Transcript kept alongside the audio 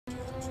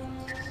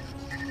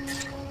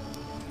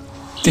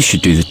This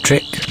should do the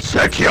trick.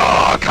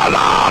 Secure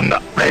column!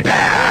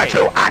 Prepare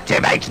to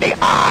activate the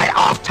Eye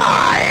of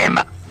Time!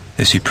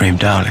 The Supreme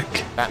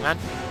Dalek. Batman?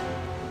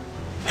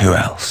 Who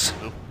else?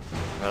 Ooh,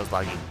 that was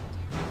laggy.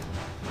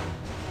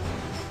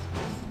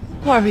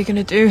 What are we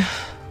gonna do?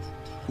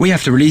 We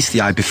have to release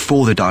the Eye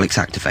before the Daleks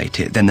activate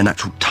it, then the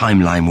natural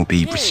timeline will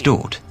be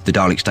restored. The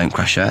Daleks don't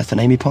crash Earth and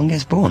Amy Pond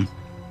gets born.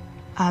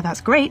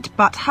 That's great,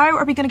 but how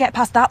are we gonna get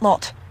past that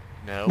lot?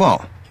 No.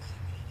 What?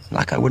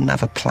 Like I wouldn't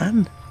have a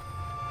plan?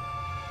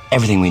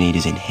 Everything we need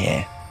is in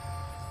here.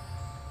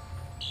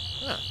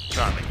 Ah,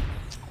 charming.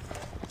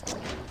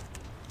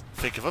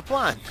 Think of a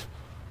plan.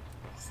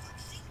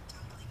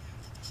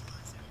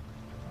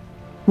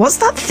 What's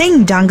that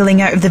thing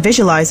dangling out of the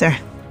visualizer?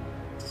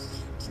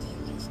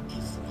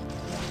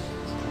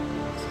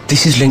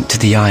 This is linked to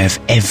the eye of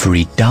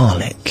every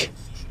Dalek.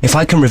 If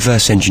I can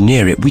reverse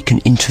engineer it, we can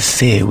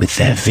interfere with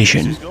their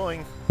vision.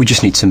 We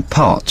just need some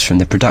parts from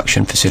the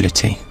production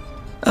facility.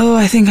 Oh,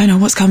 I think I know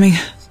what's coming.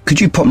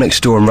 Could you pop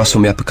next door and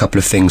rustle me up a couple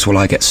of things while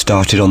I get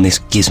started on this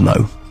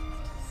gizmo?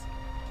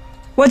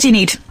 What do you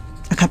need?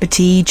 A cup of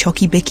tea,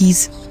 chalky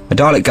bickies? A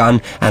Dalek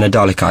gun and a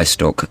Dalek eye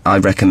stalk. I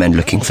recommend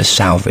looking for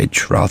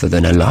salvage rather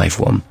than a live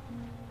one.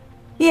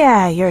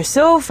 Yeah, you're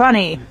so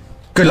funny.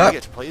 Good I luck.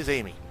 get to play as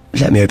Amy.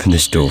 Let me open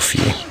this door for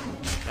you.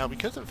 Now,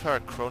 because of her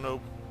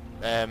chrono,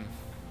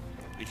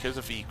 because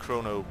of the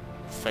chrono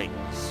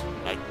things,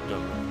 like,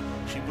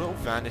 she will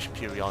vanish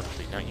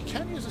periodically. Now, you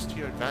can use this to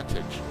your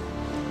advantage,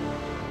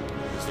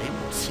 because they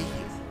won't see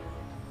you.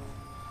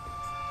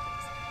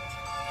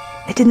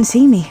 It didn't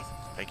see me.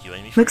 Thank you,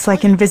 Amy. Looks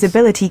like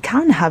invisibility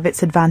can have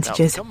its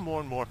advantages. Now, become more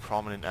and more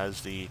prominent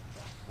as the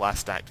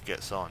last act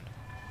gets on.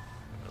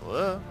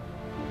 Hello?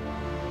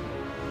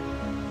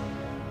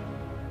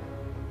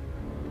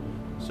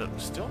 So,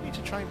 still need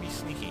to try and be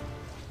sneaky.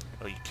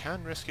 Oh, you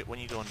can risk it when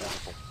you go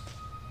invisible.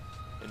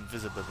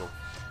 Invisible.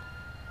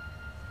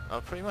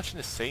 Pretty much in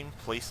the same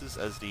places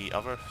as the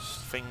other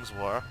things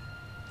were,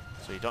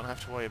 so you don't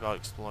have to worry about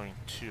exploring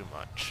too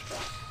much.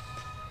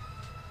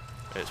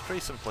 It's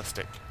pretty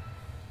simplistic.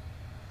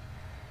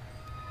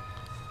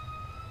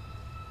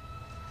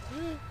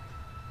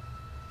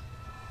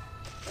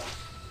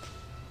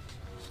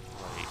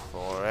 Wait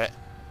for it.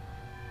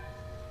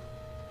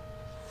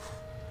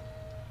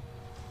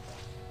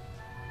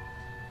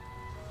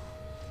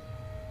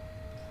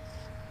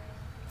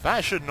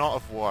 That should not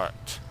have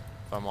worked,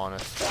 if I'm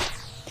honest.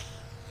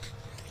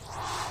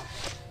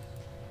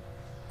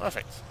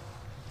 Perfect.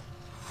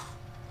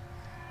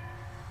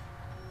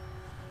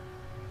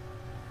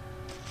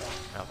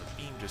 Now the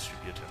beam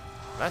distributor.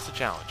 That's a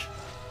challenge.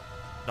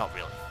 Not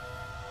really.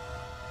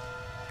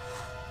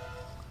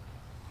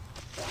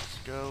 Let's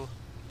go.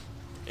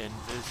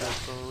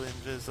 Invisible,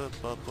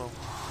 invisible.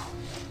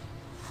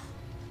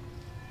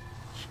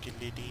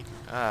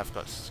 Ah, I've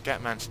got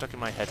Scatman stuck in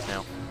my head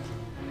now.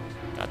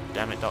 God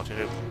damn it, Doctor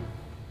Who.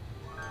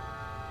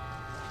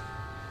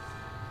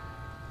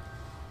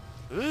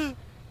 Ooh.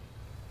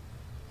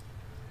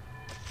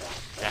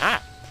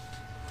 Ah!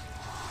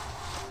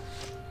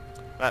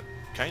 That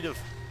kind of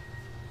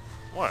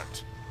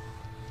worked.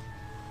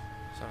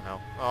 Somehow.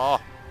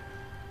 Oh!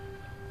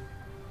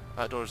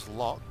 That door's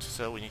locked,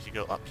 so we need to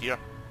go up here.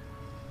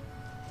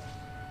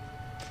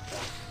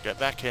 Get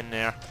back in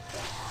there.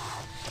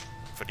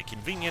 For the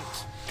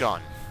convenience,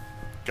 gone.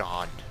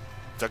 Gone.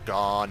 They're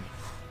gone.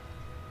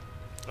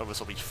 Oh, this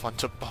will be fun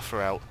to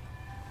buffer out.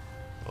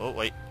 Oh,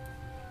 wait.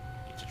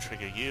 Need to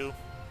trigger you.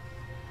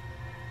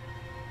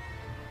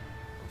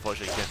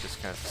 Unfortunately, you can't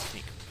just kind of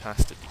sneak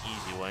past it the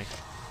easy way.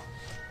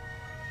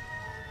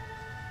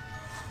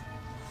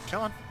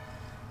 Come on.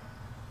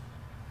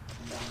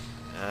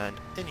 And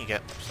in you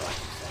get. So I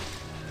can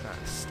sneak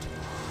past.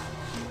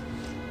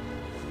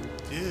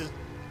 Ew.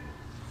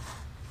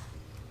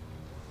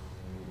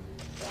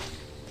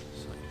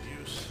 So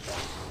use.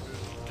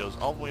 It goes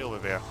all the way over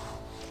there.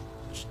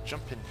 Just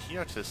jump in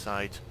here to the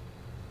side.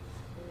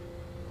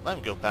 Let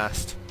him go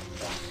past.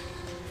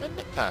 Then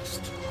nip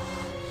past.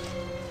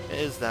 It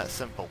is that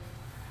simple.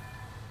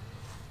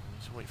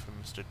 Need to wait for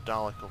Mr.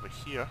 Dalek over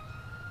here.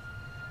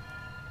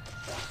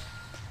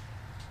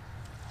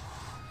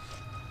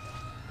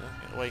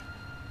 Get away.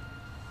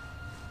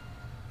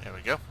 There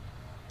we go.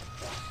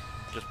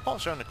 Just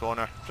pops around the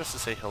corner just to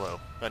say hello,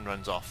 then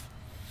runs off.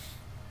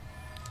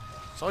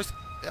 So it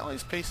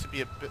always pays to be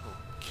a bit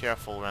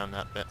careful around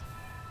that bit.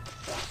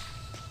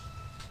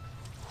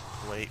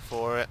 Wait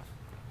for it.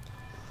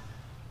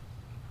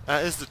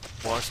 That is the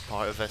worst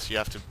part of this, you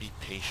have to be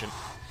patient.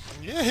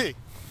 Yay!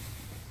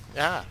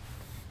 Ah!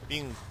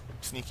 Being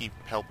sneaky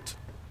helped.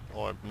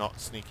 Or not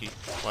sneaky,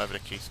 whatever the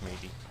case may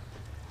be.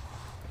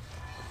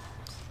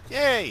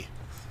 Yay!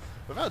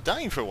 Without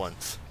dying for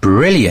once.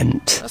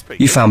 Brilliant! That's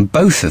pretty You good. found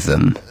both of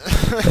them.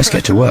 Let's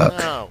get to work.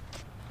 No.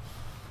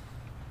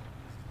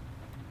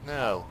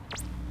 No.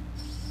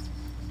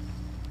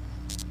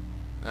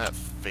 That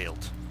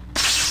failed.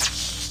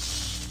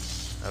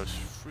 Those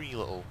three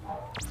little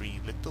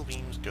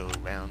beams go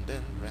round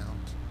and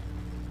round.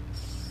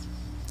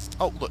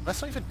 Oh, look,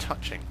 that's not even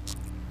touching.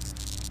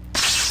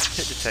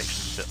 hit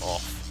detection's a bit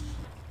off.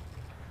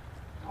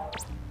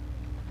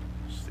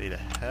 Stay the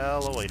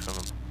hell away from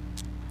him.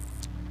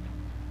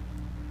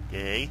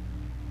 Yay.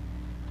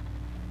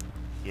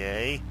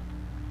 Yay.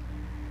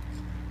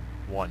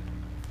 1.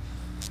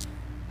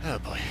 Oh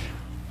boy.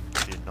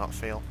 Do not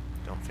fail.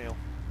 Don't fail.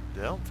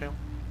 Don't fail.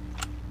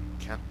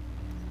 Can't.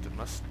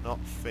 Must not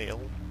fail.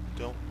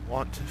 Don't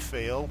want to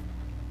fail.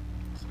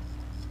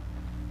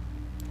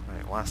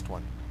 Right, last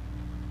one.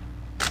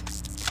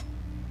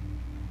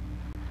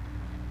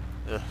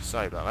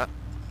 Sorry about that.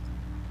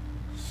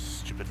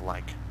 Stupid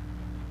lag.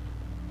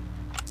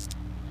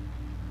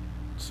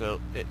 So,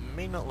 it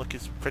may not look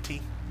as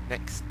pretty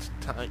next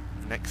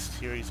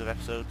series of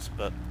episodes,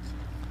 but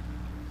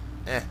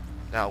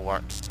that'll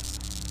work.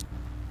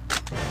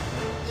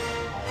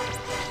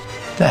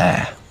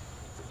 There.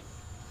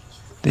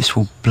 This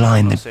will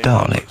blind the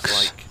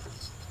Daleks,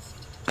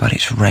 but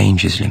its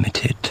range is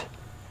limited.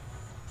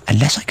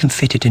 Unless I can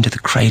fit it into the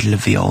cradle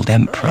of the old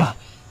Emperor.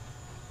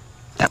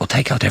 That will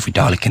take out every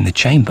Dalek in the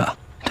chamber.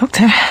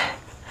 Doctor,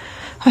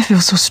 I feel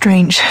so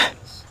strange.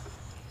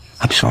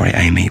 I'm sorry,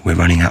 Amy, we're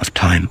running out of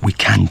time. We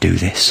can do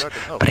this,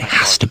 but it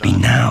has to be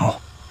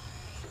now.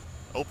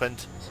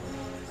 Opened.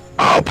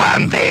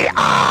 Open the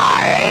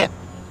eye!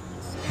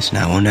 It's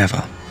now or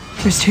never.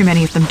 There's too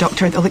many of them,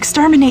 Doctor. They'll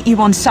exterminate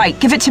you on sight.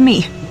 Give it to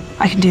me.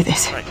 I can do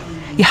this. Right.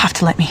 You have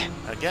to let me.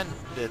 Again,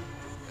 the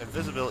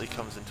invisibility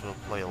comes into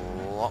play a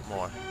lot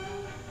more.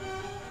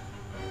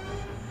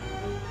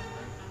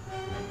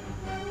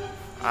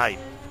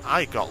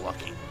 I got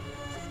lucky.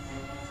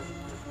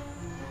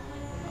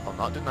 I'll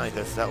not deny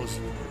this, that was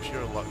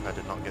pure luck I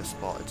did not get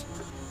spotted.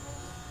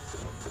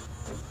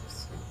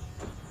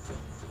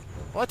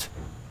 What?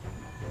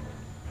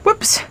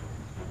 Whoops. What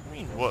do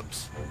you mean,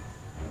 whoops?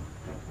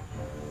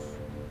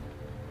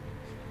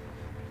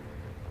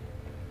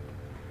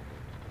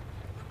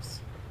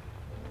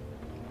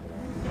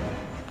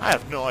 I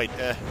have no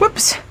idea.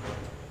 Whoops.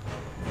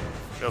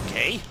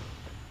 Okay.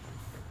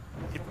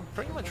 You can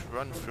pretty much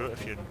run through it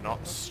if you're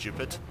not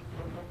stupid.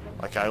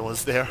 Like I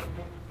was there.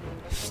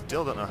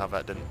 Still don't know how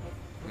that didn't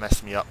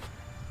mess me up.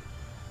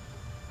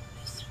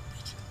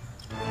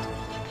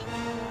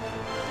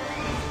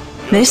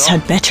 This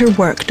had better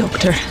work,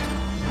 Doctor.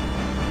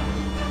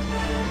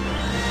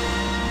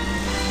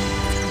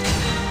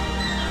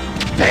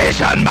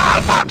 Vision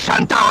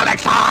malfunction!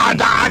 Daleks are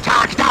under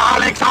attack!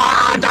 Daleks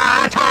are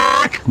under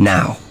attack!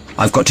 Now,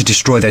 I've got to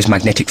destroy those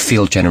magnetic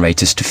field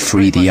generators to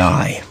free the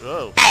eye.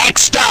 Whoa.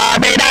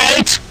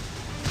 Exterminate! It's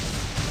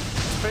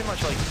pretty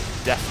much like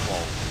Death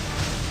Wall.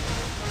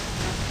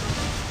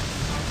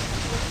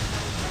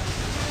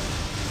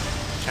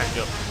 Can't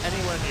go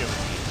anywhere near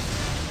me.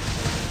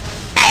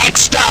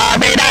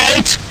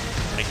 Exterminate!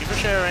 Thank you for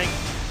sharing.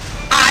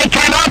 I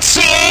cannot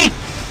see!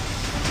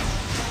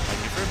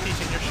 Thank you for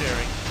repeating your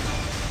sharing.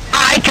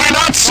 I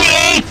cannot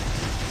see!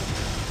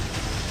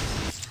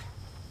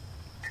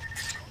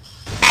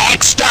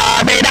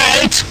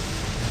 Exterminate!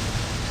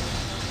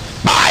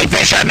 My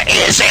vision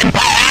is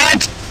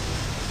impaired!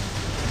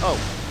 Oh,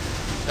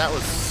 that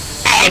was...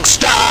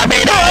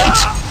 Exterminate!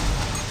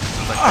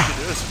 Like I could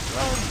do this.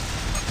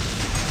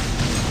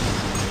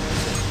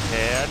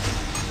 Impaired.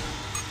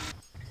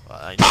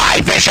 Well, My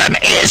vision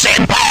is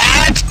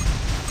impaired!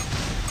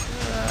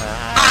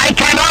 I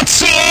cannot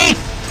see!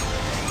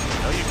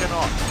 No, you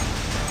cannot.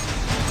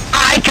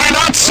 I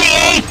cannot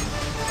see!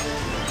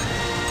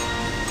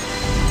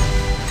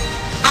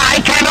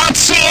 I cannot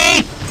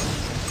see!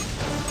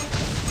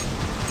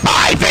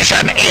 My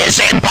vision is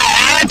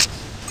impaired!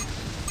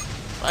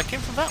 I came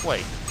from that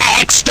way.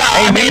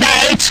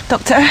 Exterminate!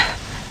 Doctor,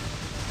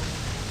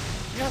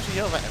 You have to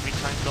yell that every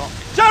time, Doc.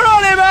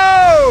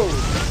 Geronimo!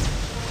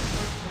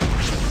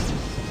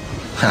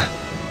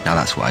 Now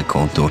that's what I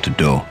call door to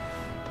door.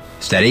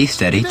 Steady,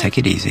 steady, take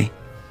it easy.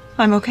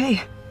 I'm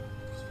okay.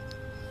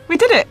 We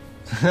did it.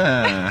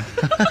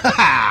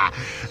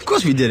 Of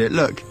course we did it,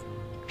 look.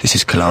 This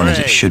is Kalan as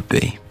it Hooray. should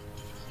be.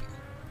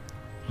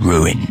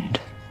 Ruined.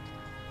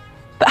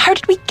 But how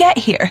did we get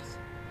here?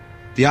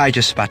 The eye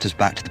just spat us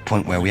back to the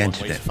point where we One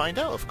entered way to it. find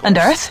out, of course. And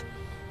Earth?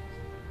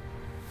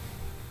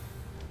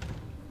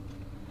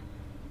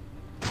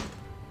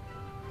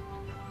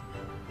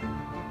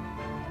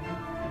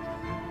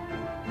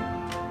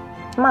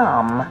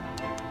 Mum,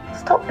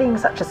 stop being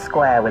such a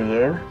square, will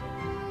you?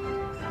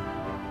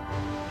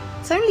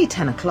 It's only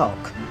 10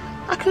 o'clock.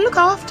 I can look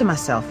after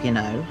myself, you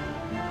know.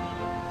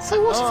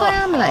 So what if I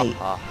am late?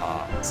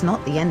 It's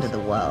not the end of the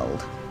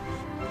world.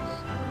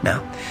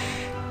 Now,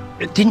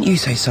 didn't you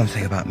say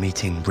something about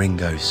meeting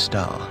Ringo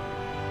Starr?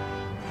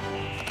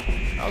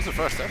 That was the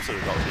first episode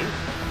we got to do.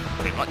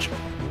 Pretty much.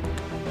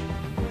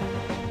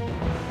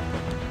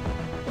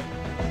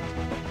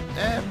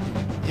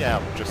 Yeah,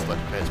 we'll just let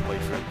the players play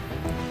through.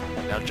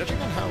 Now,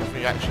 judging on how the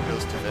reaction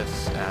goes to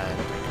this and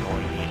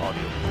ignoring the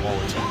audio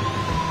quality,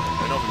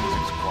 I know the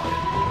music's quiet,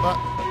 but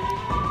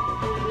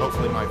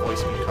hopefully my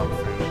voice can come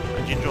through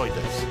and you enjoyed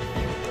this. And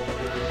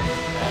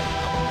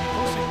I'll be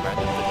posting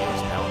random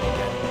videos now and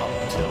again up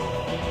until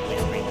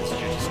Leaf Green is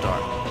due to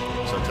start.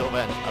 So until till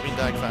then, I've been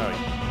Dag Farry.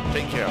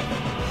 Take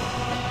care.